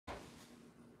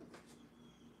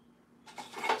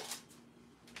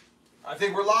I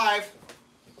think we're live.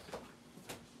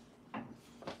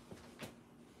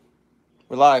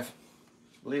 We're live.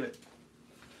 Believe it.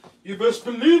 You best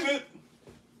believe it.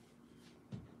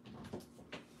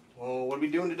 Well, what are we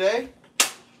doing today?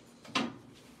 We're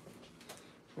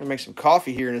gonna make some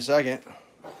coffee here in a second.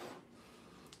 That's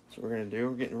what we're gonna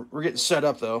do. We're getting set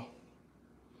up though,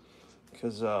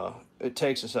 because it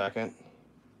takes a second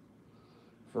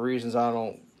for reasons I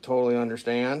don't totally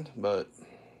understand, but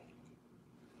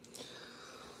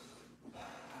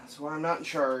that's why I'm not in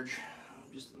charge.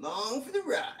 I'm just along for the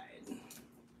ride.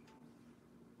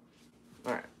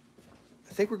 All right,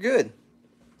 I think we're good.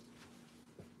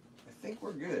 I think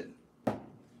we're good. All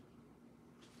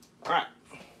right.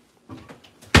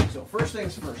 So first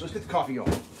things first, let's get the coffee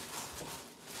going.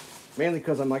 Mainly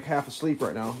because I'm like half asleep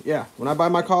right now. Yeah, when I buy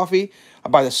my coffee, I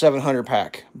buy the 700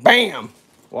 pack. Bam!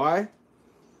 Why?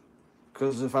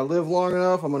 Because if I live long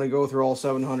enough, I'm going to go through all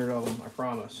 700 of them, I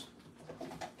promise.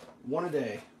 One a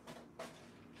day.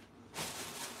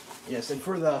 Yes, and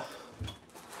for the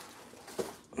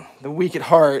weak at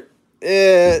heart,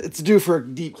 it's due for a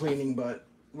deep cleaning, but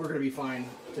we're going to be fine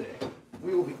today.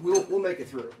 We'll make it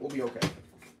through. We'll be okay.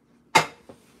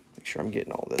 Make sure I'm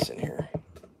getting all this in here.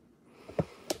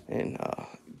 And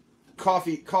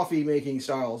coffee making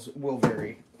styles will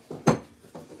vary.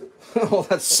 Oh,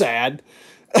 that's sad.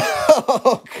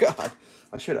 Oh God,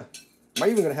 I should have. Am I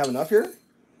even gonna have enough here?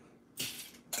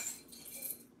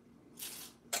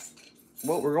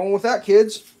 Well, we're going with that,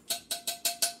 kids.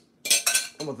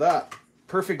 I'm with that.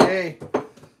 Perfect day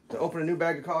to open a new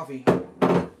bag of coffee.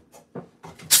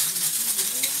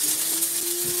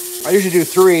 I usually do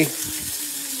 3.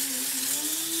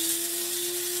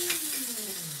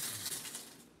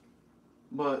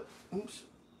 But, oops.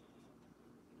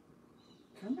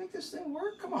 Can I make this thing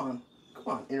work? Come on. Come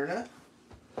on, internet.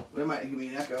 It might give me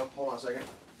an echo. Hold on a second.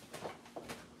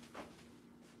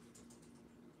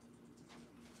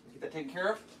 Get that taken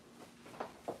care of.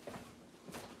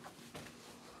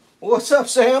 What's up,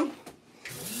 Sam?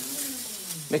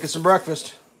 Making some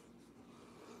breakfast.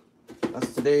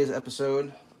 That's today's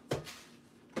episode.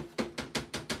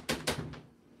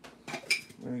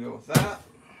 I'm going to go with that.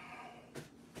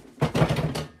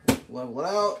 Level it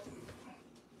out.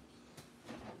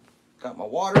 Got my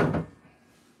water.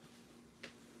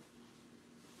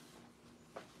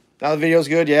 Now the video's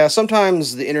good. Yeah,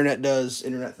 sometimes the internet does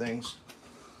internet things.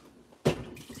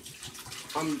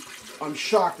 I'm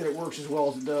shocked that it works as well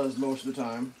as it does most of the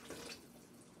time,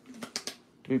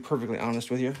 to be perfectly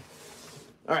honest with you.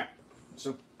 All right,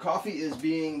 so coffee is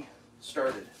being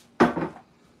started.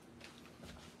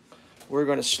 We're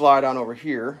going to slide on over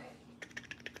here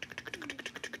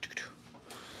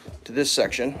to this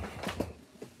section.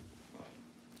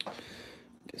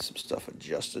 Get some stuff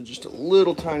adjusted just a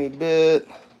little tiny bit.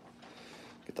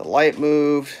 Get the light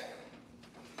moved.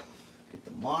 Get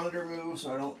the monitor moved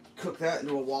so I don't cook that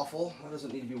into a waffle. That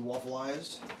doesn't need to be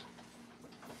waffleized.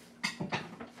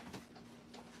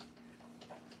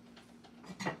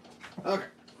 Okay.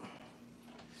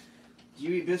 Do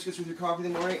you eat biscuits with your coffee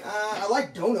in the morning? I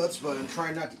like donuts, but I'm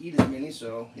trying not to eat as many,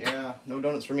 so yeah, no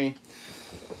donuts for me.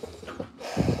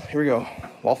 Here we go.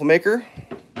 Waffle maker.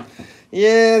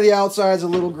 Yeah, the outside's a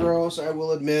little gross, I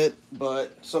will admit,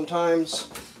 but sometimes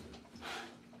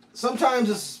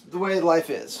it's the way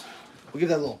life is. We'll give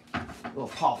that a little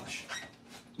polish.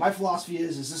 My philosophy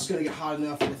is this is going to get hot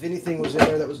enough that if anything was in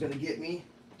there that was going to get me,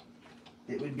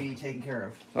 it would be taken care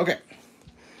of. Okay.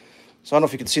 So I don't know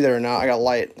if you can see that or not. I got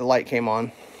light. The light came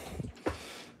on.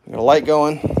 I got a light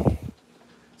going.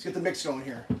 Let's get the mix going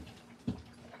here.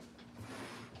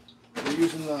 We're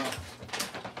using the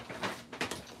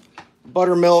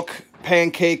buttermilk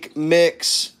pancake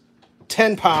mix,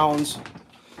 10 pounds,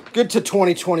 good to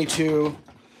 2022.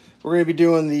 We're going to be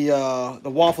doing the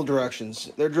waffle directions.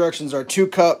 Their directions are 2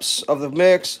 cups of the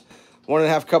mix,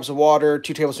 1.5 cups of water,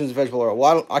 2 tablespoons of vegetable oil.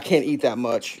 Well, I can't eat that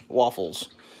much waffles.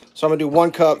 So I'm going to do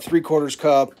 1 cup, 3/4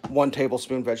 cup, 1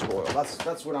 tablespoon vegetable oil.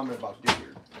 That's what I'm about to do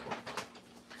here.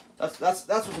 That's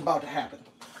what's about to happen.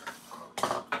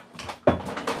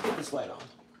 Get this light on.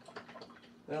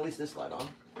 And at least this light on.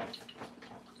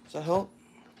 Does that help?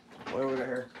 What do we got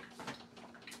here?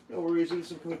 No worries, eat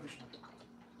some cookies.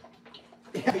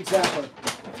 Yeah, exactly.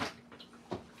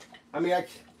 I mean, I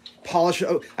polish.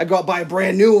 I go out and buy a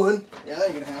brand new one. Yeah, that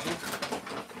ain't gonna happen.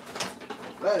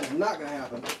 That is not gonna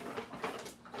happen.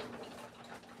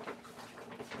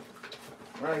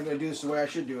 We're not even gonna do this the way I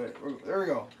should do it. There we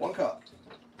go. 1 cup.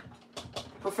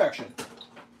 Perfection.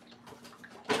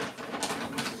 Get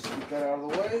that out of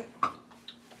the way.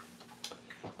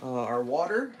 Our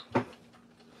water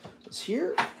is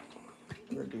here.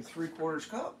 We're gonna do 3/4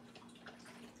 cup.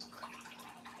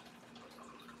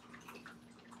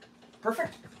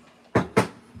 Perfect. I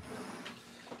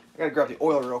gotta grab the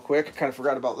oil real quick. I kind of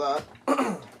forgot about that.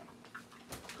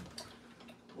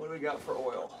 What do we got for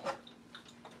oil?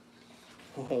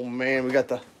 Oh man, we got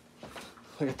the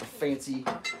fancy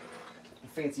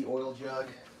oil jug.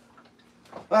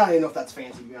 I don't even know if that's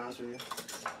fancy, to be honest with you.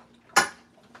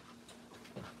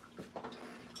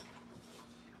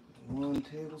 1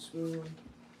 tablespoon.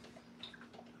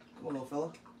 Come on, little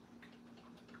fella.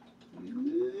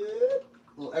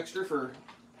 A little extra for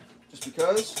just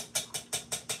because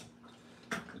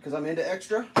I'm into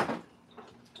extra.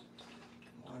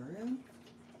 Water in.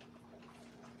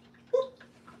 Whoop.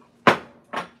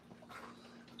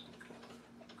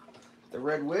 The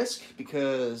red whisk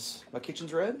because my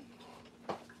kitchen's red.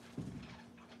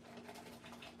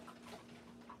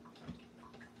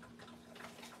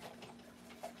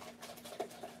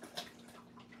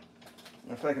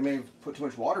 I feel like I may have put too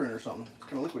much water in or something. It's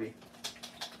kind of liquidy.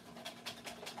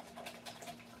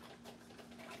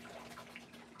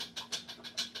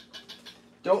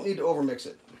 Don't need to overmix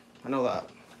it. I know that.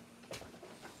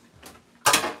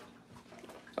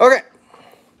 Okay.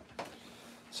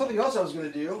 Something else I was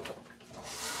going to do,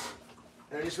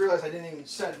 and I just realized I didn't even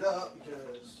set it up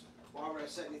because why would I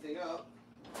set anything up?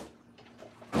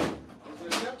 I was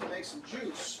going to attempt to make some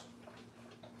juice.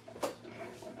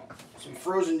 Some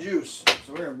frozen juice.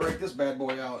 So we're going to break this bad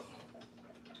boy out.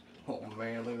 Oh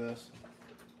man, look at this.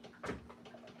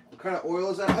 What kind of oil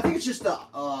is that? I think it's just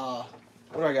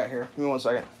what do I got here? Give me 1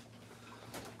 second.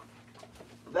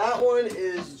 That one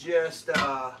is just,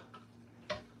 I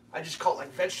just call it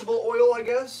like vegetable oil, I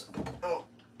guess. Oh,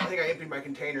 I think I emptied my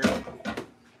container.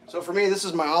 So for me, this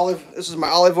is my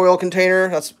olive oil container.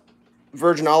 That's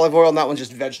virgin olive oil, and that one's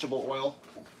just vegetable oil.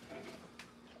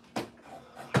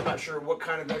 I'm not sure what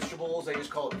kind of vegetables. They just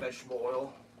call it vegetable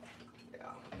oil. Yeah,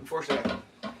 unfortunately,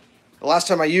 the last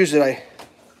time I used it, I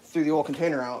threw the old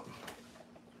container out.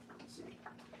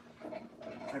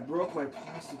 I broke my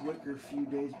plastic liquor a few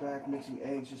days back mixing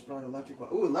eggs, just brought an electric one.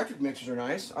 Ooh, electric mixers are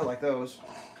nice. I like those.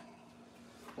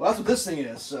 Well, that's what this thing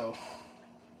is, so.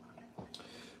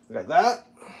 We got that.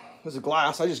 This is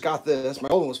glass. I just got this. My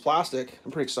old one was plastic.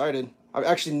 I'm pretty excited. I've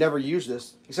actually never used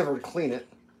this, except for to clean it.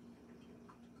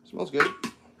 Smells good.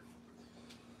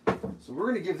 So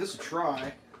we're going to give this a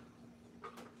try.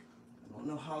 I don't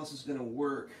know how this is going to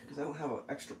work, because I don't have an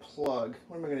extra plug.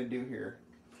 What am I going to do here?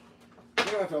 I'm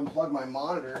going to have to unplug my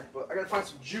monitor, but I got to find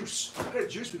some juice. What kind of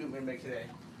juice we going to make today?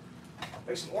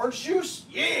 Make some orange juice?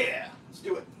 Yeah! Let's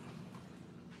do it.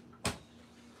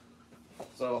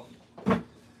 So,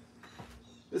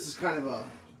 this is kind of a,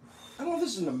 I don't know if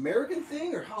this is an American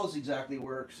thing or how this exactly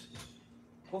works.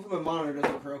 Hopefully my monitor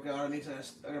doesn't croak out. I need to,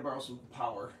 I gotta borrow some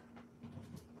power.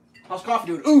 How's coffee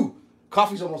doing? Ooh!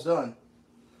 Coffee's almost done.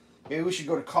 Maybe we should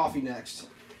go to coffee next.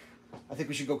 I think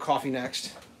we should go coffee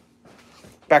next.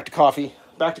 Back to coffee.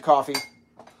 Back to coffee.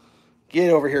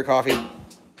 Get over here, coffee.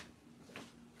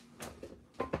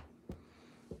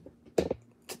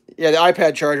 Yeah, the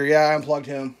iPad charger. Yeah, I unplugged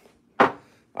him.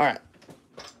 Alright.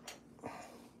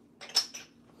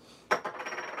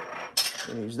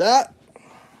 Use that.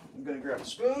 I'm going to grab a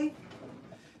spoon.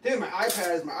 Dude, my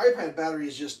iPad battery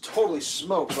is just totally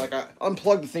smoked. Like, I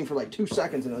unplugged the thing for like 2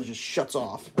 seconds and it just shuts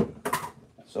off.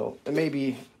 So, it may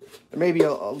be a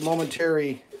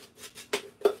momentary...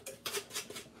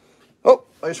 Oh,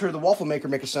 I just heard the waffle maker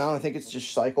make a sound. I think it's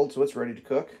just cycled, so it's ready to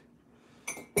cook.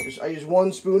 I use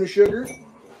 1 spoon of sugar.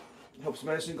 Helps the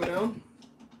medicine go down.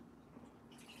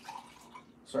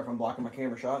 Sorry if I'm blocking my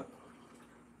camera shot.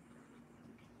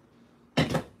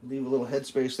 Leave a little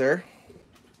headspace there.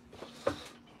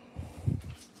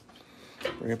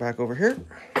 Bring it back over here.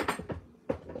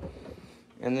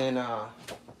 And then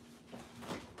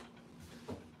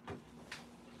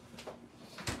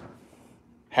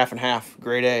half and half,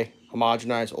 grade A,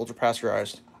 homogenized, ultra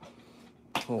pasteurized.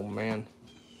 Oh man.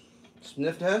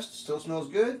 Sniff test, still smells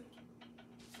good.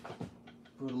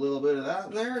 Put a little bit of that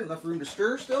in there, enough room to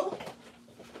stir still.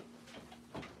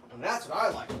 And that's what I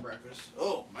like for breakfast.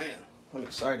 Oh man, I'm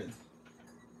excited.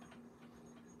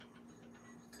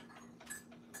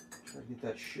 Try to get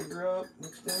that sugar up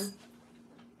mixed in.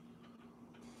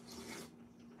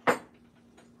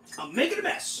 I'm making a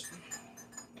mess.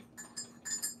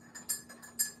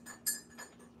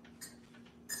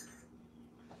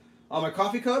 All my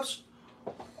coffee cups,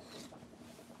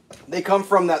 they come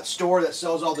from that store that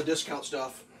sells all the discount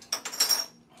stuff.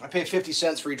 I pay 50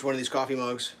 cents for each one of these coffee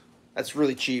mugs. That's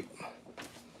really cheap. I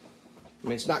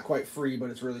mean, it's not quite free, but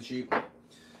it's really cheap.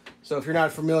 So if you're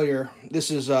not familiar,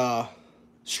 this is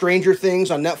Stranger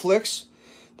Things on Netflix.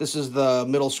 This is the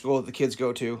middle school that the kids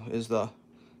go to, is the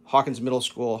Hawkins Middle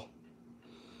School.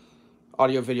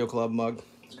 Audio Video Club mug.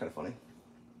 It's kind of funny.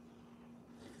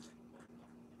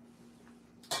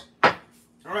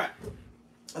 All right.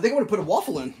 I think I'm going to put a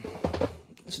waffle in.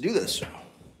 Let's do this.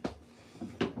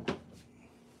 Yeah,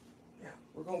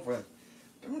 we're going for it.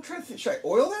 I'm going to try to think. Should I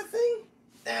oil that thing?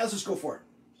 Nah, let's just go for it.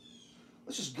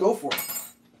 Let's just go for it.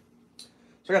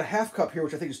 So I got a half cup here,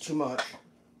 which I think is too much.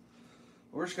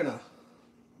 We're just going to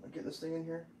get this thing in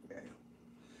here. Yeah.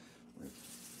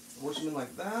 Pour some in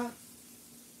like that.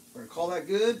 We're going to call that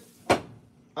good. I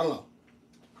don't know.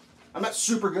 I'm not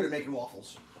super good at making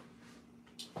waffles.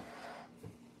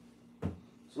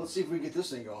 So let's see if we can get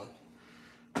this thing going.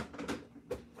 Is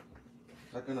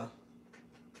that gonna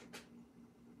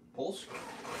pulse?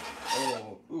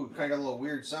 Oh, ooh, kind of got a little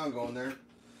weird sound going there.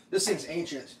 This thing's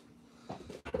ancient.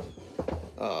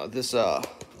 This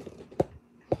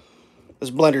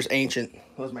blender's ancient.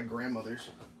 That was my grandmother's.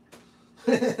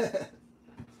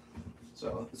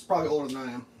 So it's probably older than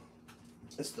I am.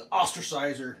 It's the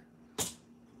ostracizer.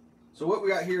 So what we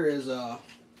got here is a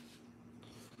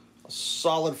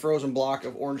solid frozen block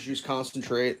of orange juice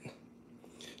concentrate.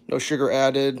 No sugar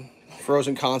added.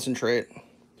 Frozen concentrate.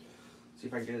 See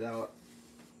if I can get it out.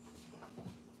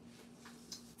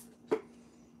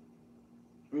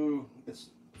 Ooh, it's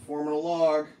forming a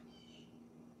log.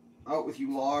 Out with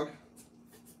you, log.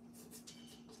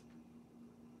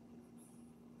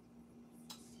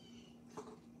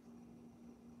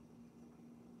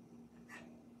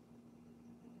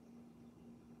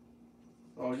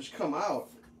 Oh, just come out.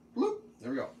 Bloop.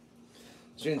 There we go.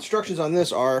 So the instructions on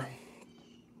this are,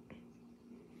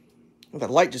 oh, that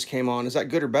light just came on. Is that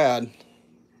good or bad?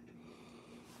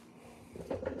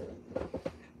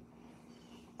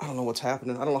 I don't know what's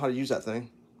happening. I don't know how to use that thing.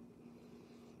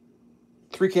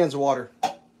 3 cans of water.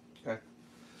 Okay.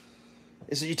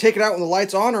 Is it you take it out when the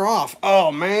light's on or off?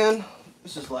 Oh, man.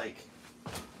 This is like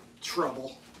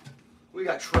trouble. We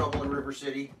got trouble in River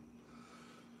City.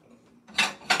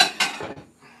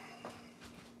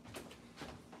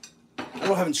 I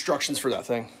don't have instructions for that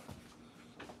thing.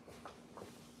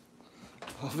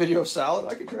 A video salad?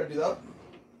 I could try to do that.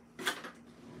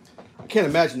 I can't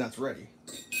imagine that's ready.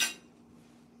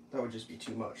 That would just be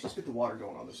too much. Let's get the water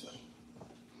going on this thing.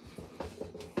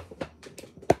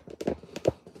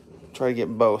 Try to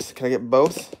get both. Can I get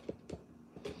both?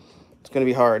 It's going to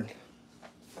be hard.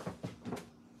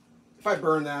 If I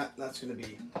burn that, that's going to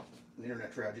be an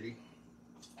internet tragedy.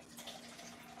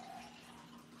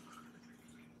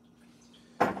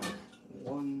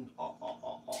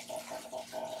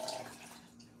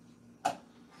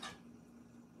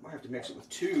 Might have to mix it with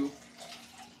 2 to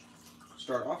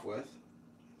start off with.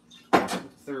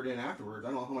 Third in afterwards. I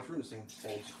don't know how much room this thing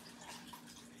holds.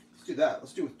 Let's do that.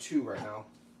 Let's do it with 2 right now.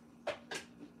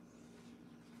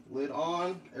 Lid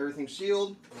on. Everything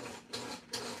sealed.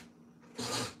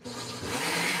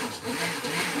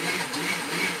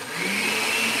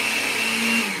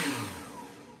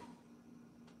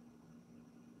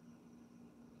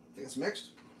 I think it's mixed.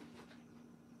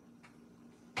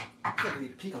 I think I need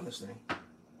to peek on this thing.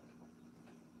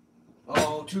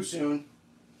 Oh, too soon.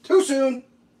 Too soon!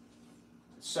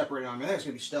 It's separated on me. I think it's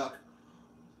going to be stuck.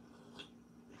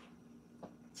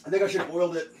 I think I should have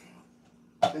oiled it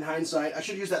in hindsight. I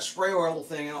should use that spray oil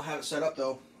thing. I don't have it set up,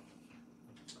 though.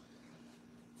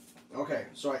 Okay,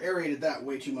 so I aerated that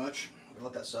way too much. I'll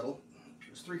let that settle.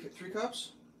 There's three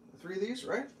cups? 3 of these,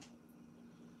 right?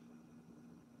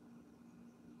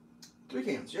 3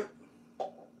 cans, yep.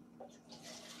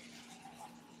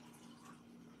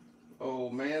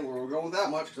 Oh man, we're going with that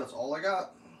much because that's all I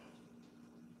got.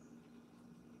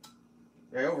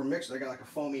 Yeah, I overmixed it. I got like a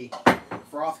foamy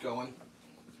froth going.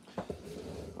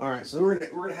 All right, so we're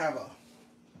gonna have a,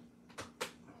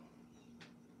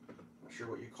 not sure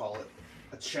what you call it,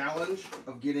 a challenge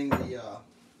of getting the.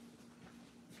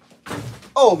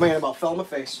 Oh man, about fell in my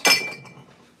face.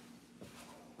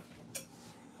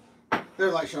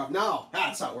 Their light shut off. No,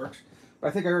 that's how it works. But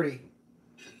I think I already.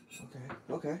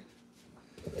 Okay.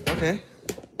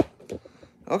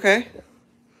 Okay.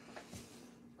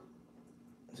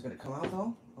 Is it gonna come out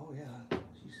though? Oh yeah,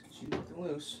 she's looking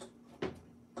loose.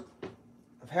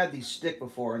 I've had these stick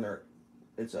before, and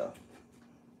it's a.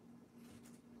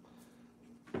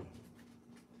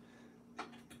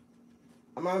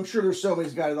 I'm sure there's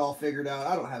somebody's got it all figured out.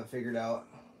 I don't have it figured out.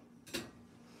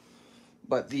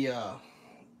 But the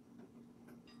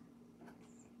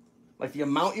like the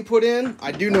amount you put in,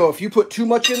 I do know if you put too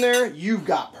much in there, you've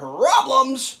got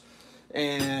problems.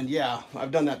 And yeah,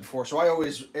 I've done that before. So I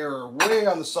always err way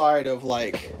on the side of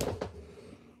like,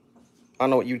 I don't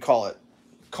know what you'd call it,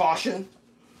 caution,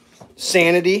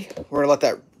 sanity. We're gonna let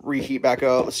that reheat back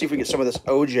up. Let's see if we get some of this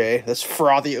OJ, this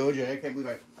frothy OJ. I can't believe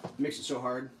I Makes it so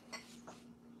hard.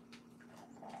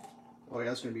 Oh yeah,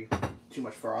 that's gonna be too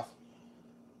much froth.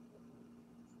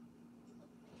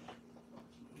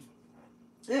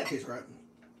 Yeah, it tastes right.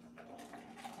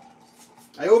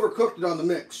 I overcooked it on the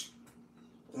mix.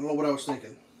 I don't know what I was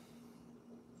thinking.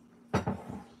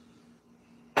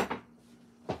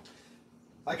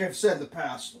 Like I've said in the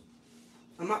past,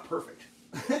 I'm not perfect.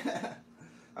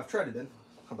 I've tried it, Ben.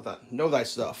 How about that? Know thy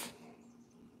stuff.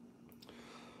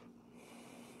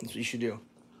 That's what you should do.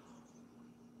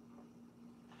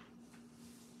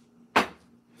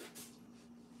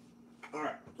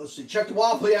 Alright, let's see. Check the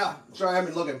waffle. Yeah, sorry, I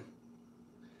haven't been looking.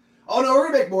 Oh no, we're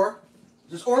gonna make more.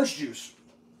 This orange juice.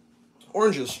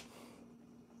 Oranges.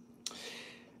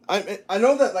 I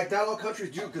know that like not all countries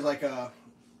do, because like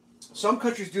some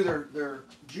countries do their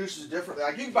juices differently.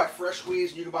 Like you can buy fresh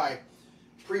squeezed, you can buy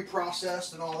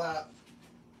pre-processed and all that.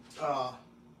 I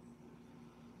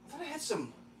thought I had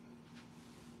some.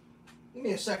 Give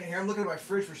me a second here. I'm looking at my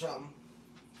fridge for something.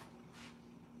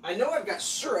 I know I've got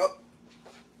syrup.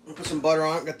 I'll put some butter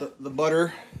on it. Got the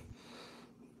butter.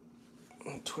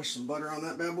 I'll twist some butter on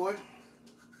that bad boy.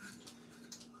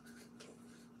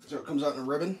 So it comes out in a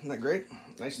ribbon. Isn't that great?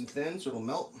 Nice and thin so it'll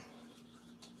melt.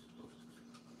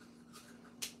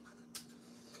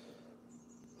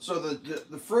 So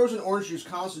the frozen orange juice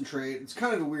concentrate, it's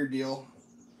kind of a weird deal.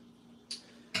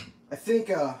 I think,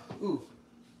 ooh,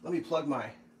 let me plug my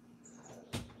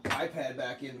iPad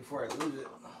back in before I lose it.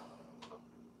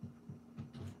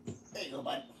 There you go,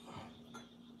 bud.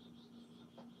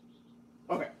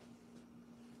 Okay.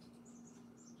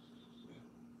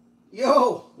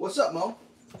 Yo, what's up, Mo?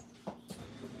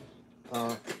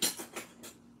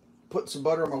 Put some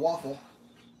butter on my waffle.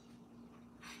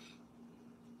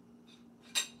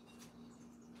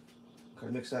 Kind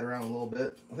of mix that around a little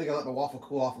bit. I think I let my waffle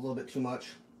cool off a little bit too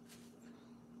much.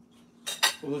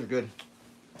 Oh, those are good.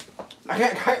 I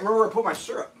can't remember where I put my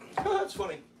syrup. That's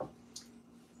funny.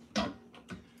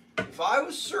 If I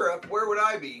was syrup, where would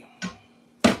I be?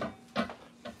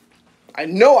 I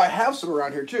know I have some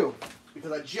around here too,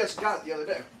 because I just got it the other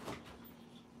day.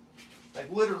 Like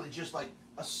literally just like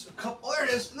a couple. Oh, there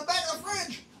it is, in the back of the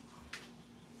fridge.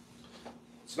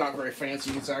 It's not very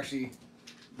fancy. It's actually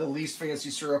the least fancy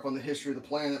syrup on the history of the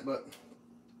planet, but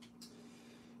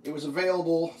it was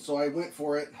available, so I went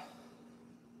for it.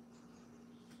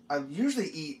 I usually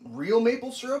eat real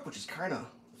maple syrup, which is kind of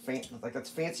like that's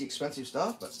fancy, expensive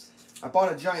stuff, but I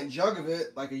bought a giant jug of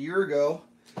it like a year ago,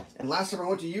 and last time I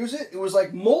went to use it, it was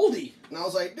like moldy, and I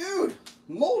was like, dude,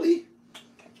 moldy?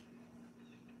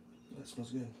 That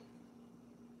smells good.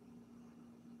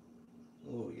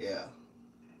 Oh yeah.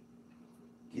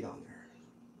 Get on there.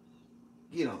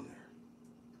 Get on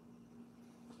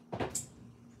there.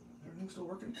 Everything still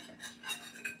working?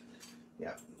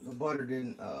 Yeah, the butter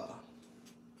didn't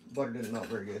melt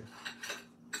very good.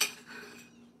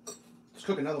 Let's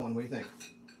cook another one. What do you think?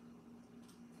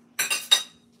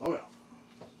 Oh yeah.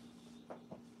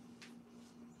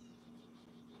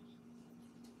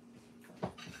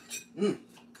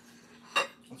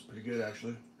 That's pretty good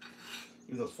actually.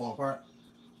 Even though it's falling apart.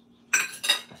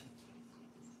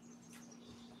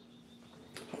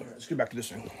 Alright, let's get back to this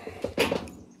thing.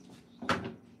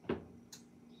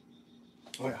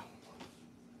 Oh yeah.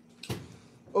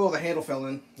 Oh, the handle fell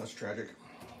in. That's tragic.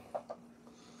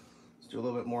 Let's do a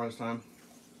little bit more this time.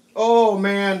 Oh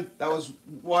man, that was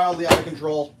wildly out of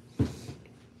control.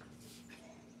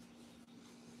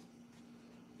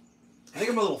 I think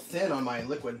I'm a little thin on my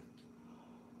liquid.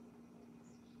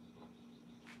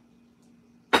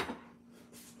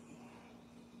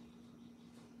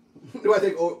 Do I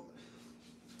think? Oh,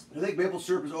 I think maple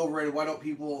syrup is overrated. Why don't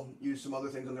people use some other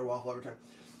things on their waffle every time?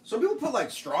 Some people put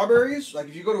like strawberries. Like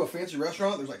if you go to a fancy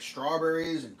restaurant, there's like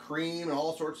strawberries and cream and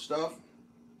all sorts of stuff.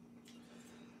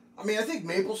 I mean, I think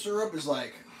maple syrup is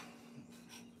like,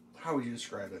 how would you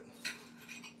describe it?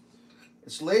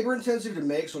 It's labor intensive to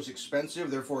make, so it's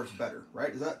expensive, therefore it's better, right?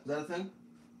 Is that a thing?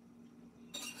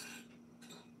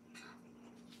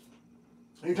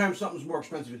 Anytime something's more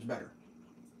expensive, it's better.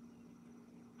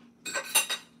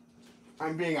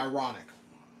 I'm being ironic.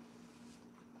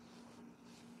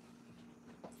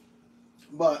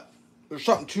 But there's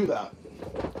something to that.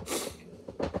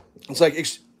 It's like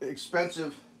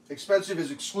expensive. Expensive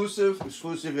is exclusive.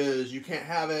 Exclusive is you can't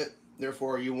have it,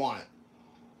 therefore you want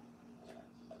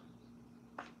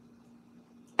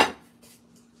it.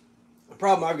 The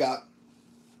problem I've got,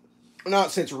 I'm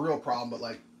not saying it's a real problem, but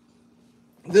like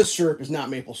this syrup is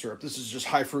not maple syrup. This is just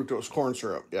high fructose corn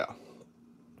syrup. Yeah.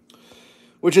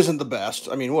 Which isn't the best.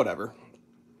 I mean, whatever.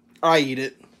 I eat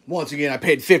it. Once again, I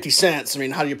paid 50 cents. I mean,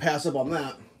 how do you pass up on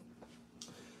that?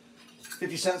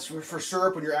 50 cents for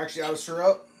syrup when you're actually out of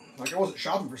syrup. Like, I wasn't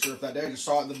shopping for syrup that day. I just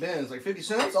saw it in the bin. It's like 50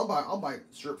 cents. I'll buy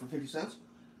syrup for 50 cents.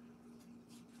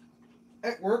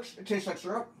 It works. It tastes like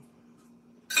syrup.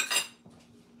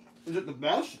 Is it the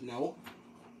best? No.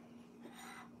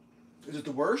 Is it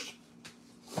the worst?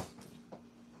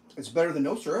 It's better than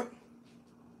no syrup.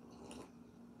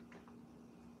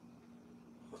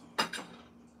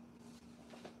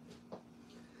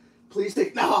 Please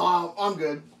take... No, I'm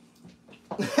good.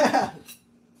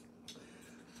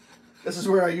 This is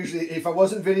where I usually... If I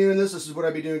wasn't videoing this is what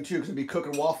I'd be doing too, because I'd be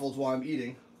cooking waffles while I'm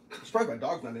eating. It's probably my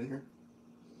dog's not in here.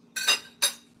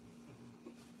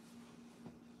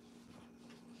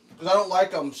 Because I don't like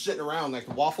them sitting around. Like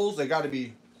the waffles, they got to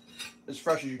be as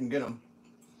fresh as you can get them.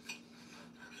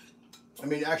 I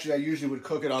mean, actually, I usually would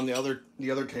cook it on the other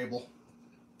table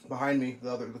behind me,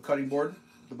 the cutting board,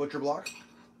 the butcher block.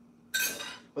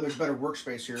 But there's better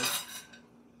workspace here.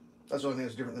 That's the only thing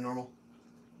that's different than normal.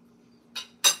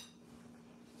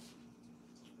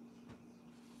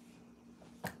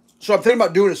 So I'm thinking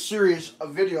about doing a series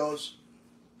of videos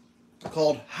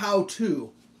called How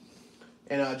To.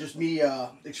 And just me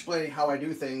explaining how I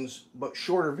do things, but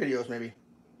shorter videos maybe.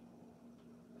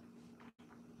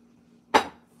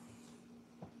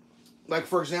 Like,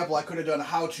 for example, I could have done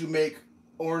how to make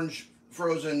orange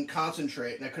frozen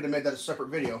concentrate, and I could have made that a separate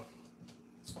video.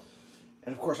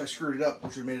 And of course I screwed it up,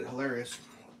 which would have made it hilarious.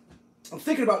 I'm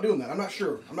thinking about doing that. I'm not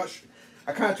sure.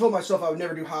 I kind of told myself I would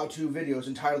never do how-to videos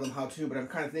and title them how-to, but I'm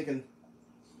kind of thinking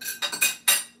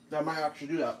that I might actually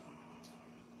do that.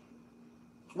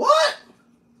 What?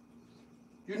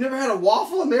 You've never had a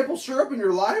waffle and maple syrup in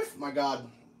your life? My God.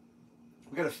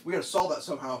 We gotta solve that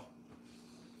somehow.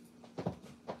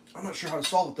 I'm not sure how to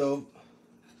solve it though.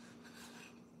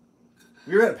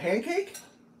 Have you ever had a pancake?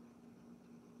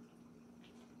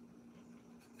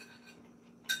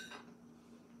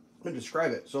 Let me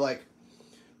describe it. So like,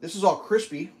 this is all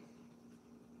crispy.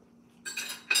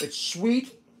 It's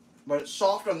sweet, but it's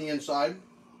soft on the inside.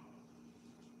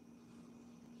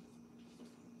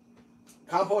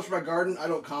 Compost for my garden, I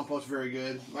don't compost very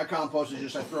good. My compost is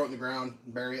just I throw it in the ground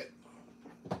and bury it.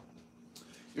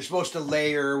 You're supposed to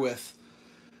layer with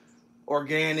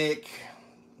organic,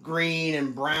 green,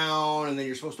 and brown, and then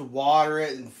you're supposed to water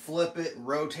it and flip it and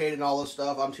rotate it and all this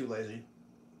stuff. I'm too lazy.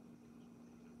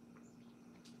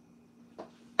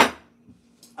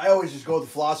 I always just go with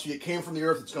the philosophy, it came from the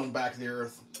earth, it's going back to the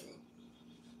earth.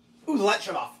 Ooh, the light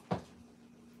shut off. All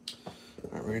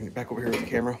right, we're going to get back over here with the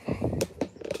camera.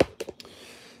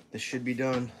 This should be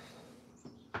done.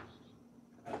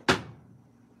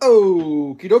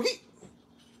 Okie dokie.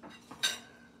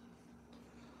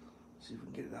 See if we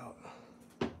can get it out.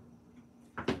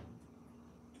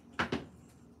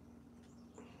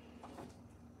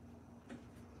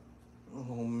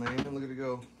 Oh man, look at it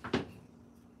go.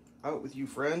 Out with you,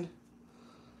 friend.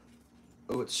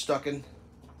 Oh, it's stuck in.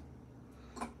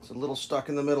 It's a little stuck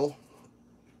in the middle.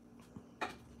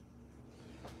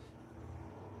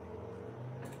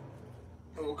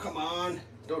 Oh, come on.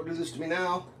 Don't do this to me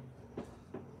now.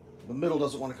 The middle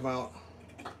doesn't want to come out.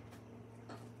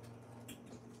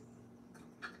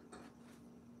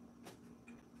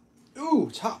 Ooh,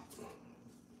 it's hot.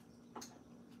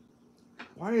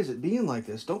 Why is it being like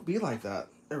this? Don't be like that.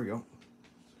 There we go.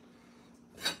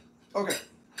 Okay.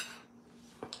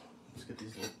 Let's get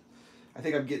these little... I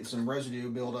think I'm getting some residue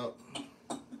build up.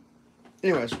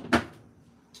 Anyways.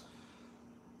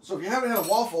 So if you haven't had a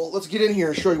waffle, let's get in here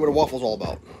and show you what a waffle's all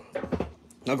about.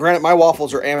 Now granted, my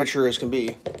waffles are amateur as can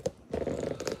be.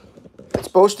 It's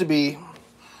supposed to be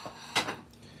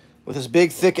with this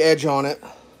big thick edge on it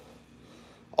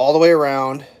all the way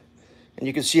around. And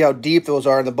you can see how deep those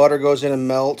are, and the butter goes in and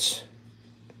melts.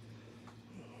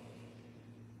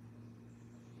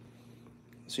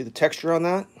 See the texture on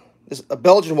that? A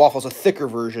Belgian waffle is a thicker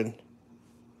version.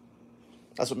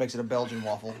 That's what makes it a Belgian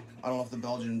waffle. I don't know if the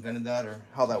Belgian invented that or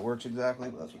how that works exactly,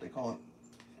 but that's what they call it.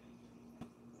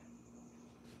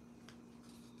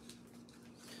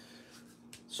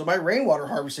 So my rainwater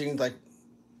harvesting, like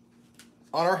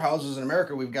on our houses in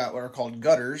America, we've got what are called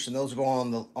gutters, and those go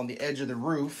on the edge of the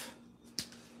roof,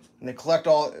 and they collect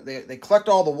all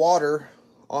the water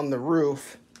on the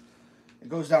roof. It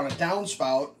goes down a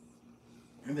downspout,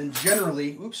 and then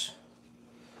generally, oops,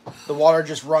 the water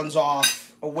just runs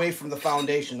off away from the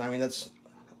foundation. I mean, it's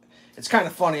kind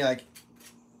of funny. Like,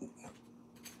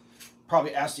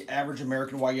 probably ask the average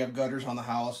American why you have gutters on the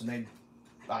house, and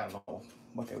I don't know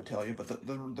what they would tell you, but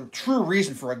the true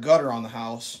reason for a gutter on the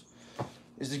house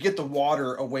is to get the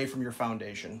water away from your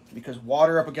foundation, because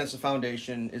water up against the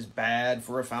foundation is bad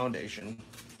for a foundation.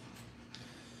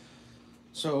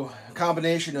 So a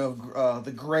combination of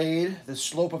the grade, the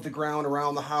slope of the ground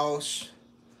around the house,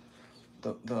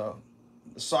 the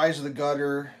size of the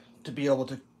gutter to be able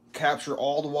to capture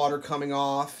all the water coming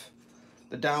off,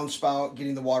 the downspout,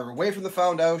 getting the water away from the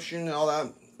foundation, and all that,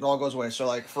 it all goes away. So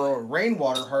like for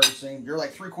rainwater harvesting, you're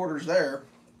like 3/4 there,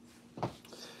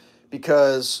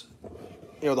 because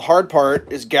you know the hard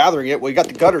part is gathering it. Well, you got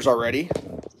the gutters already.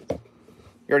 You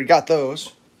already got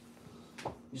those.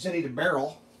 You just need a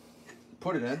barrel,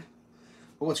 put it in.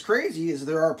 But what's crazy is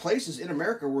there are places in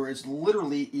America where it's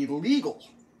literally illegal,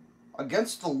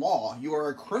 against the law. You are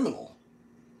a criminal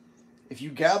if you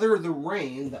gather the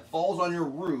rain that falls on your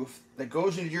roof, that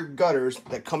goes into your gutters,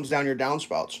 that comes down your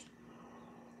downspouts.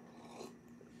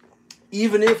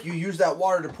 Even if you use that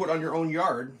water to put on your own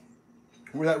yard,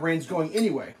 where that rain's going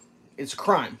anyway, it's a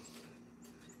crime.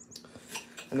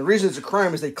 And the reason it's a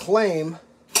crime is they claim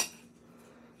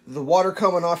the water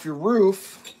coming off your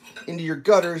roof into your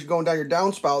gutters, going down your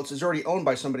downspouts, is already owned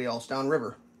by somebody else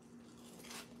downriver.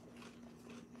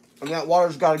 And that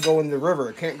water's got to go in the river.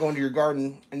 It can't go into your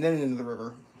garden and then into the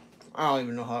river. I don't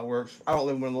even know how it works. I don't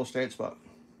live in one of those states, but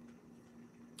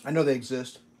I know they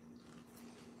exist.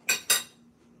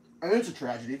 And it's a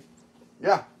tragedy.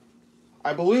 Yeah.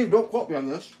 I believe, don't quote me on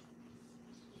this,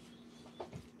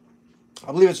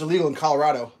 I believe it's illegal in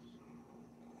Colorado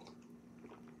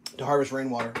to harvest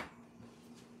rainwater.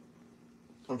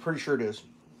 I'm pretty sure it is.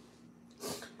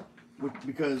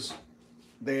 Because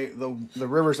the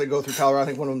rivers that go through Colorado, I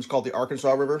think one of them is called the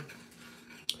Arkansas River.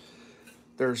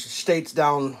 There's states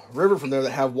down river from there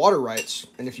that have water rights,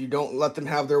 and if you don't let them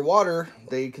have their water,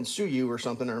 they can sue you or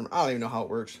something. Or I don't even know how it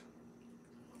works.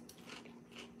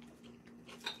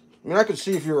 I mean, I could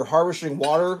see if you were harvesting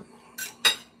water,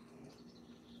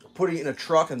 putting it in a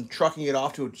truck and trucking it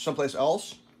off to someplace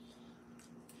else.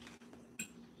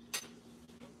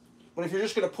 But if you're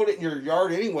just going to put it in your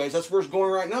yard anyways, that's where it's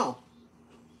going right now.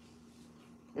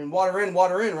 And water in,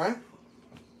 right?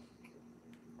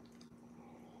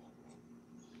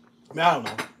 I mean, I don't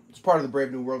know. It's part of the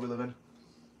brave new world we live in.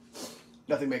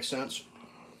 Nothing makes sense.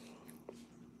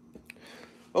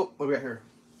 Oh, what do we got here?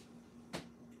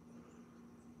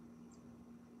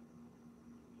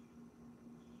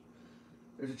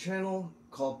 There's a channel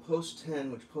called Post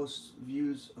 10, which posts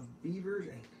views of beavers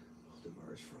and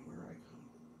cultivars from where I come.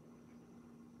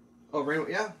 Oh, rain,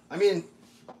 yeah. I mean,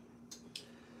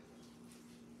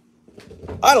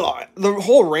 I don't know. The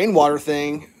whole rainwater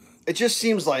thing, it just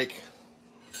seems like,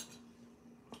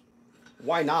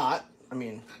 why not? I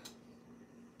mean,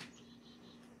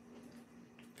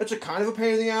 it's a kind of a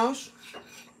pain in the ass,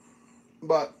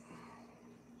 but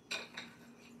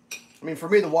I mean, for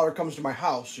me, the water comes to my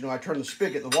house. You know, I turn the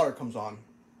spigot, the water comes on.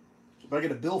 But I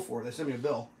get a bill for it. They send me a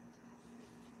bill.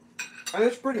 And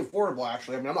it's pretty affordable,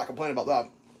 actually. I mean, I'm not complaining about that,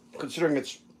 considering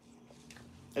it's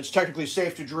technically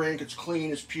safe to drink, it's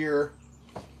clean, it's pure.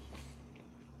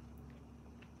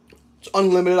 It's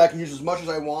unlimited. I can use as much as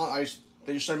I want.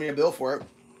 They just send me a bill for it.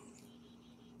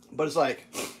 But it's like,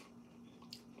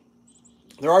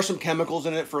 there are some chemicals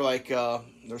in it for like,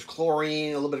 there's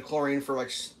chlorine, a little bit of chlorine for like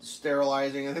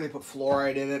sterilizing. I think they put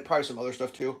fluoride in it, probably some other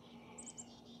stuff too.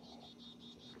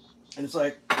 And it's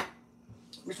like,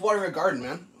 just watering a garden,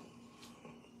 man.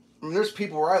 I mean, there's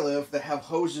people where I live that have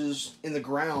hoses in the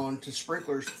ground to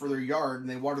sprinklers for their yard, and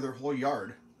they water their whole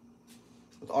yard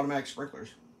with automatic sprinklers.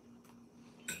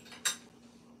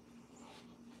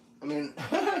 I mean,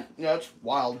 yeah, it's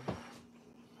wild.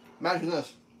 Imagine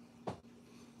this.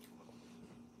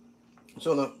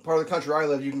 So in the part of the country I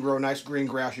live, you can grow a nice green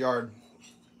grass yard.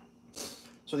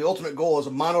 So the ultimate goal is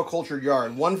a monocultured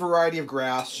yard. One variety of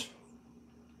grass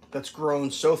that's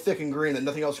grown so thick and green that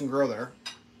nothing else can grow there.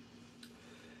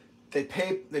 They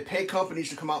pay companies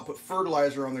to come out and put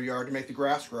fertilizer on their yard to make the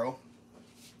grass grow.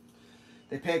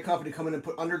 They pay a company to come in and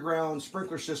put underground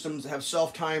sprinkler systems that have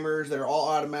self-timers that are all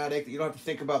automatic, that you don't have to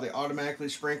think about. They automatically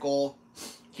sprinkle,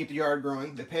 keep the yard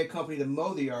growing. They pay a company to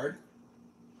mow the yard.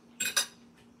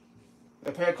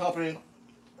 They pay a company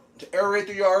to aerate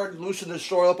the yard, loosen the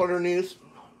soil up underneath.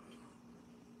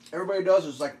 Everybody does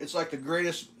is like, it's like the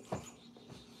greatest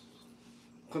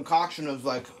concoction of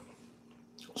like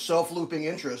self-looping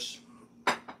interests.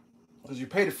 Because you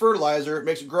pay to fertilizer, it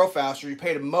makes it grow faster. You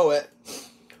pay to mow it,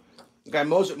 the guy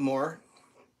mows it more.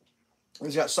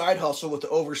 He's got side hustle with the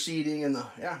overseeding and the,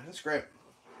 yeah, that's great.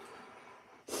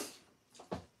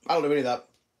 I don't do any of that.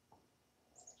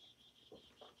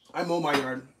 I mow my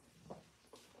yard.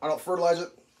 I don't fertilize it.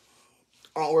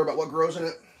 I don't worry about what grows in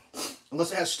it.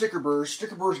 Unless it has sticker burrs.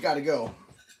 Sticker burrs got to go.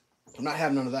 I'm not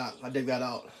having none of that. I dig that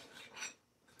out.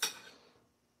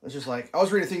 It's just like, I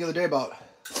was reading a thing the other day about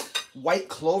white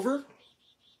clover.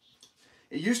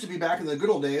 It used to be back in the good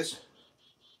old days,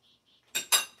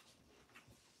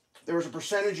 there was a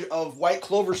percentage of white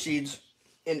clover seeds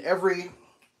in every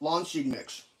lawn seed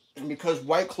mix. And because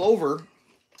white clover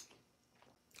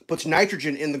puts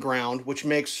nitrogen in the ground, which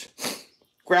makes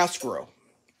grass grow.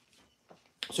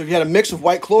 So if you had a mix of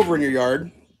white clover in your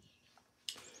yard,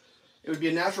 it would be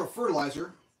a natural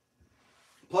fertilizer.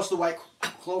 Plus the white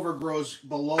clover grows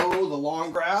below the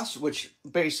long grass, which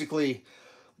basically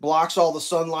blocks all the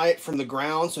sunlight from the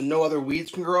ground so no other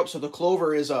weeds can grow up. So the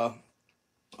clover is a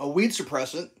weed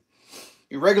suppressant.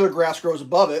 Your regular grass grows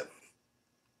above it.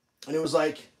 And it was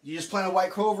like, you just plant a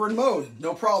white clover and mowed,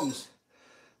 no problems.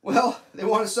 Well, they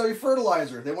want to sell you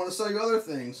fertilizer. They want to sell you other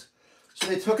things. So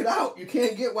they took it out. You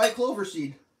can't get white clover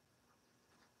seed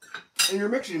in your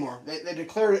mix anymore. They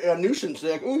declared it a nuisance.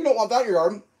 They're like, oh, you don't want that in your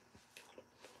yard.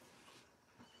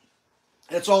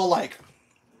 And it's all like,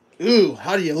 ooh,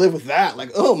 how do you live with that?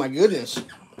 Like, oh my goodness.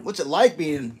 What's it like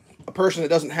being a person that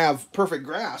doesn't have perfect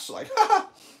grass? Like,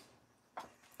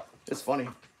 it's funny.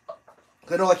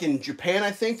 I know, like in Japan,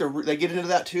 I think they get into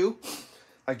that too,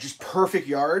 like just perfect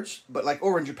yards. But like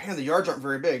over in Japan, the yards aren't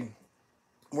very big.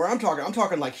 Where I'm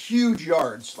talking like huge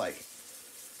yards, like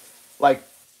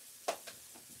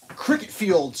cricket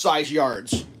field size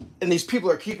yards, and these people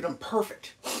are keeping them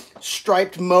perfect.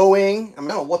 Striped mowing. I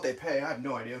mean, I don't know what they pay. I have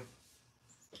no idea.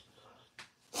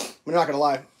 I'm not gonna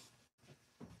lie.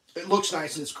 It looks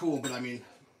nice and it's cool, but I mean,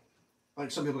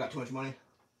 like some people got too much money.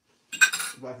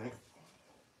 That's what I think.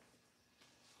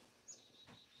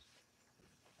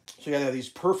 So yeah, they have these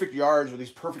perfect yards with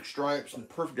these perfect stripes and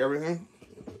perfect everything.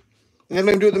 And they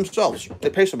make them do it themselves.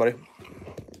 They pay somebody.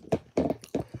 And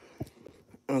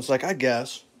it's like, I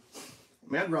guess. I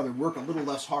mean, I'd rather work a little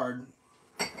less hard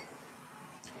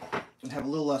and have a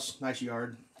little less nice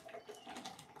yard.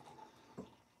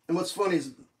 And what's funny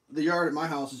is the yard at my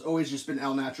house has always just been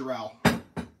al natural.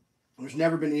 There's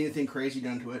never been anything crazy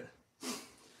done to it.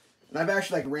 And I've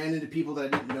actually like ran into people that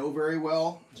I didn't know very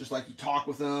well. Just like you talk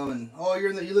with them and, oh,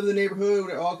 you live in the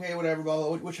neighborhood, okay, whatever, blah,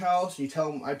 blah, which house? And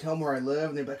I tell them where I live,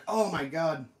 and they'd be like, oh my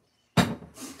God.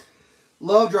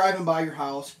 Love driving by your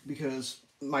house because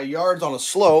my yard's on a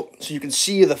slope, so you can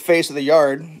see the face of the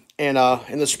yard. And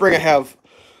in the spring I'm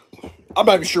not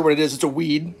even sure what it is. It's a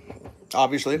weed,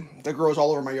 obviously, that grows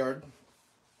all over my yard.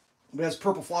 But it has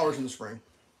purple flowers in the spring.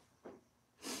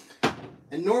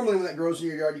 And normally when that grows in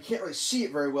your yard, you can't really see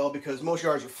it very well because most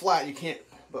yards are flat. You can't,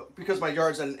 but because my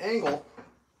yard's at an angle,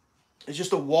 it's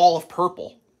just a wall of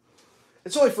purple.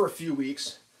 It's only for a few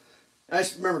weeks. And I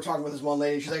just remember talking with this one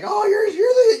lady. She's like, oh,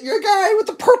 you're the guy with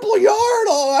the purple yard.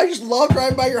 Oh, I just love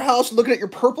driving by your house and looking at your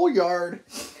purple yard.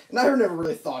 And I never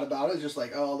really thought about it. It's just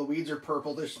like, oh, the weeds are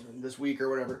purple this week or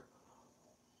whatever.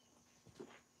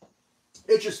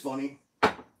 It's just funny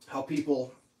how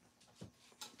people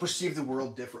perceive the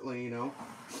world differently, you know.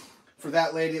 For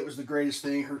that lady, it was the greatest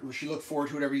thing. She looked forward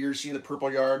to it every year to see the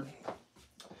purple yard.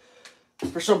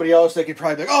 For somebody else, they could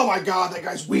probably be like, oh my God, that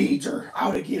guy's weeds are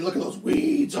out again. Look at those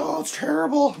weeds. Oh, it's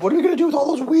terrible. What are we going to do with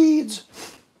all those weeds?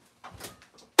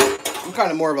 I'm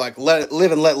kind of more of like, let it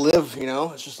live and let live, you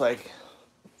know. It's just like,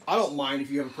 I don't mind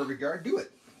if you have a perfect yard. Do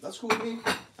it. That's cool with me.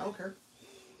 I don't care.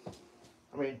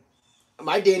 I mean,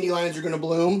 my dandelions are going to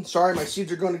bloom. Sorry, my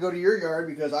seeds are going to go to your yard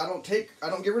because I don't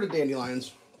get rid of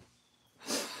dandelions.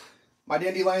 My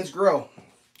dandelions grow.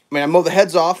 I mean, I mow the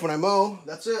heads off when I mow.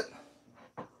 That's it.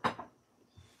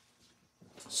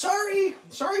 Sorry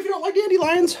if you don't like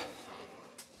dandelions.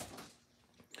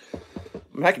 I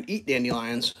mean, I can eat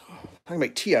dandelions. I can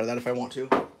make tea out of that if I want to.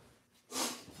 I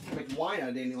can make wine out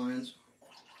of dandelions.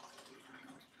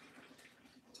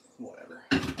 Whatever.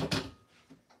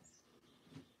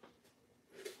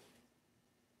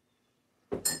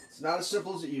 It's not as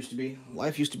simple as it used to be.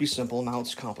 Life used to be simple, now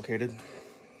it's complicated.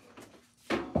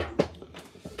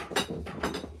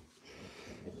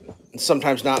 And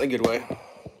sometimes not in a good way.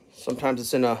 Sometimes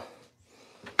it's in a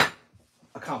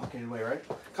complicated way, right?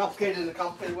 Complicated in a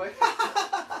complicated way?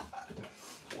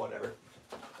 Whatever.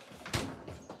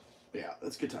 Yeah,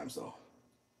 that's good times though.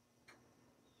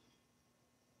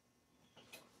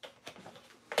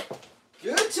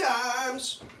 Good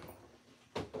times!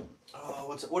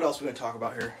 Oh, what else are we going to talk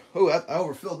about here? Oh, I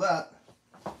overfilled that.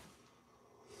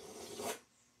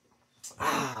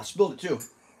 I spilled it too.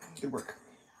 Good work.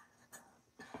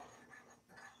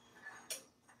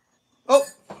 Oh!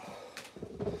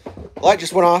 Light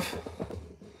just went off.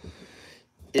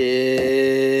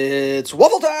 It's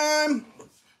waffle time!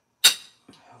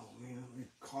 Oh man,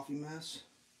 coffee mess.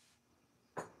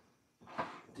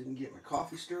 Didn't get my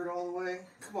coffee stirred all the way.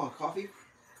 Come on, coffee.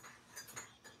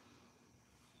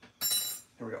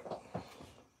 Here we go.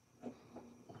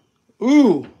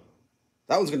 Ooh,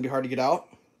 That one's going to be hard to get out.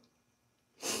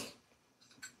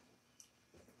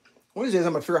 One of these days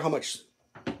I'm going to figure out how much...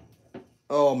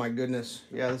 Oh my goodness.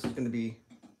 Yeah, this is going to be...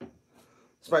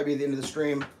 This might be the end of the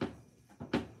stream.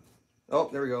 Oh,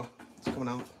 there we go. It's coming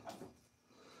out. I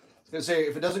was going to say,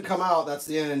 if it doesn't come out, that's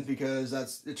the end, because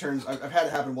it turns... I've had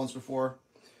it happen once before,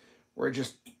 where it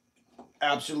just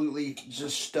absolutely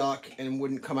just stuck and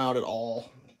wouldn't come out at all.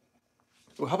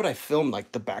 Well, how about I film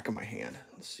like the back of my hand?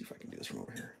 Let's see if I can do this from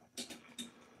over here.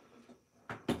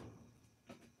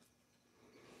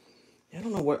 Yeah, I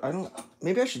don't know what,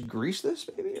 maybe I should grease this,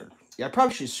 maybe? Or, yeah, I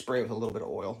probably should spray it with a little bit of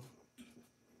oil.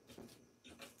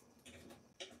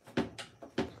 I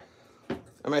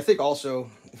mean, I think also,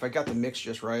 if I got the mix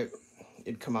just right,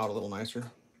 it'd come out a little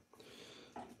nicer.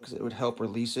 Because it would help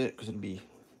release it, because it'd be...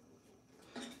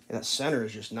 Yeah, that center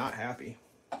is just not happy.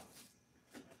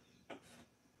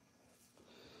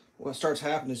 What starts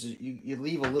happening is you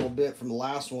leave a little bit from the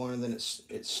last one, and then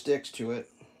it sticks to it.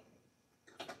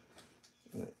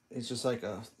 It's just like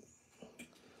a...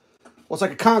 Well, it's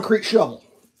like a concrete shovel.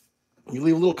 You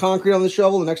leave a little concrete on the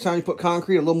shovel, the next time you put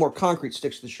concrete, a little more concrete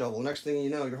sticks to the shovel. The next thing you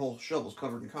know, your whole shovel's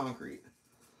covered in concrete.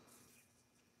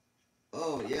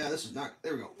 Oh, yeah, this is not...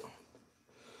 There we go.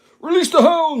 Release the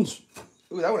hounds!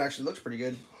 Ooh, that one actually looks pretty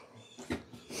good.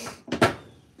 Let's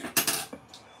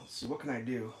see, what can I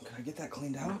do? Can I get that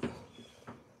cleaned out?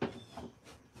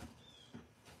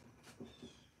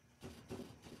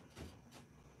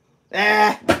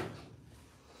 Ah!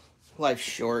 Life's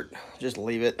short. Just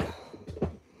leave it.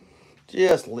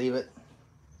 Just leave it.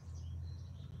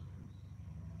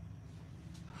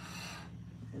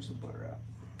 Where's the butter at?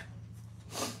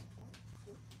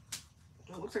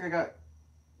 Oh, it looks like I got...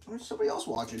 There's somebody else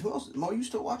watching. Who else? Mo, you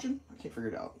still watching? I can't figure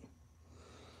it out.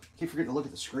 I keep forgetting to look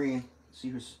at the screen. See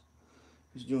who's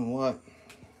doing what.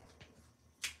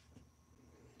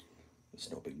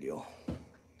 It's no big deal.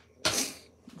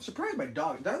 I'm surprised my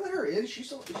dog. Did I let her in? Is she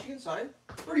inside?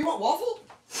 Or do you want waffle?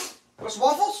 Want some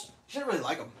waffles? She didn't really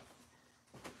like them.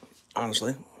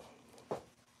 Honestly.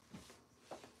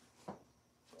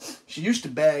 She used to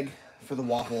beg for the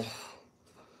waffle.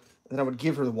 And then I would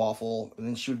give her the waffle, and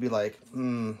then she would be like,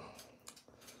 I'm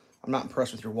not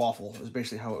impressed with your waffle, is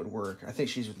basically how it would work. I think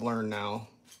she's learned now.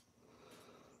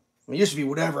 I mean, it used to be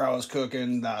whatever I was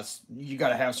cooking, you got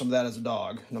to have some of that as a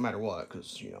dog, no matter what,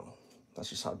 because, you know, that's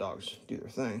just how dogs do their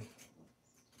thing.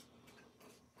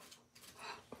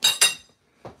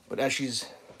 But as she's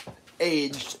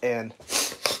aged and,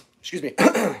 excuse me,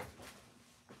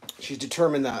 she's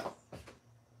determined that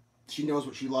she knows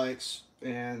what she likes,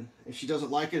 and if she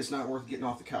doesn't like it, it's not worth getting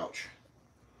off the couch.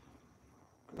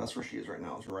 That's where she is right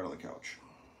now, is right on the couch.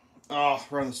 Oh,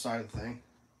 right on the side of the thing.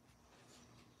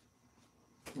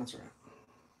 That's right.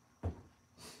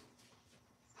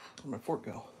 Where'd my fork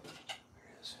go? There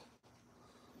it is.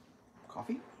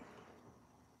 Coffee?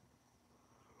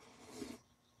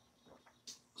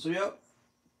 So, yep.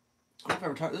 I don't know if I've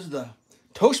ever tried. This is the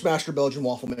Toastmaster Belgian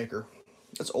waffle maker.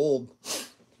 That's old.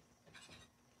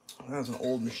 That's an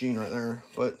old machine right there,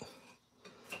 but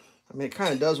I mean, it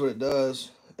kind of does what it does.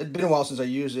 It's been a while since I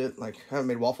used it. Like, I haven't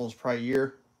made waffles probably a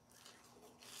year.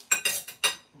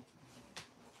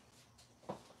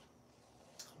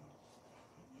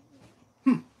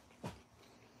 I'm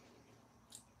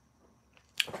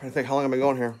trying to think how long I've been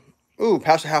going here. Ooh,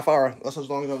 past a half hour. That's as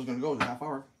long as I was going to go, was a half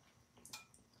hour.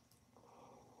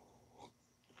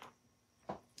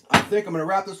 I think I'm going to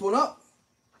wrap this one up.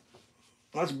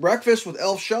 That's breakfast with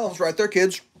Elveshelves right there,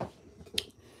 kids.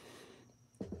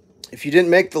 If you didn't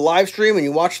make the live stream and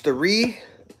you watched the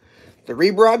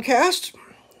rebroadcast,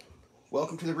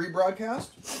 welcome to the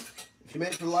rebroadcast. If you made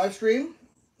it to the live stream,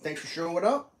 thanks for showing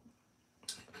up.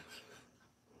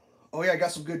 Oh yeah, I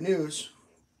got some good news.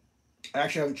 I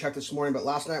actually haven't checked this morning, but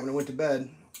last night when I went to bed,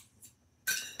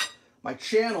 my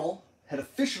channel had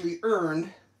officially earned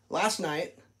last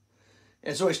night,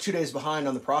 and it's always 2 days behind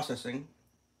on the processing,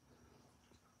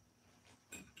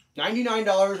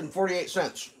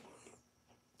 $99.48,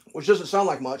 which doesn't sound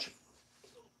like much.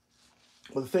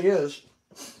 But the thing is,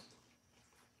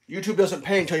 YouTube doesn't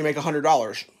pay until you make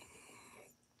 $100,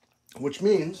 which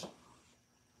means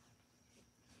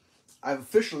I've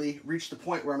officially reached the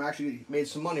point where I'm actually made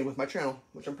some money with my channel,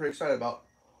 which I'm pretty excited about.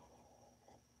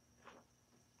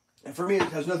 And for me, it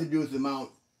has nothing to do with the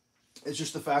amount. It's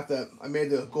just the fact that I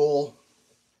made the goal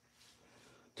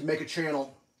to make a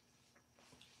channel,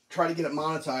 try to get it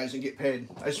monetized and get paid.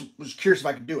 I just was curious if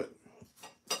I could do it.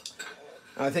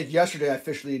 And I think yesterday I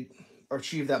officially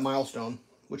achieved that milestone,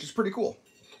 which is pretty cool.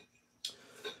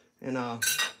 And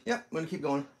yeah, I'm gonna keep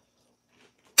going.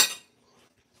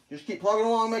 Just keep plugging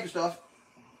along, making stuff.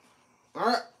 All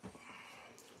right.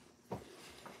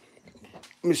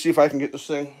 Let me see if I can get this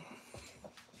thing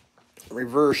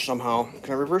reverse somehow.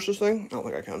 Can I reverse this thing? I don't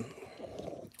think I can.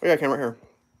 Oh, yeah, I can right here.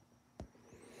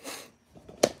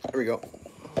 There we go.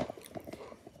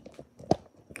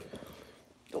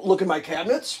 Look at my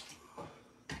cabinets.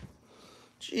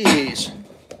 Jeez.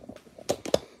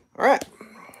 All right.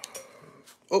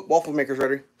 Oh, waffle maker's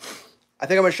ready. I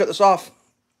think I'm going to shut this off.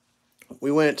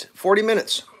 We went 40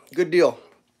 minutes. Good deal.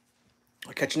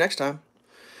 I'll catch you next time.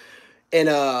 And,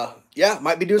 yeah,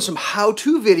 might be doing some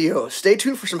how-to videos. Stay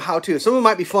tuned for some how-to. Some of them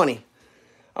might be funny.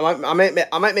 I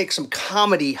might make some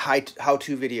comedy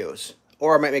how-to videos.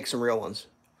 Or I might make some real ones.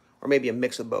 Or maybe a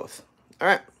mix of both. All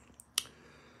right.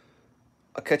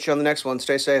 I'll catch you on the next one.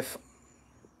 Stay safe.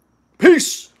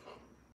 Peace!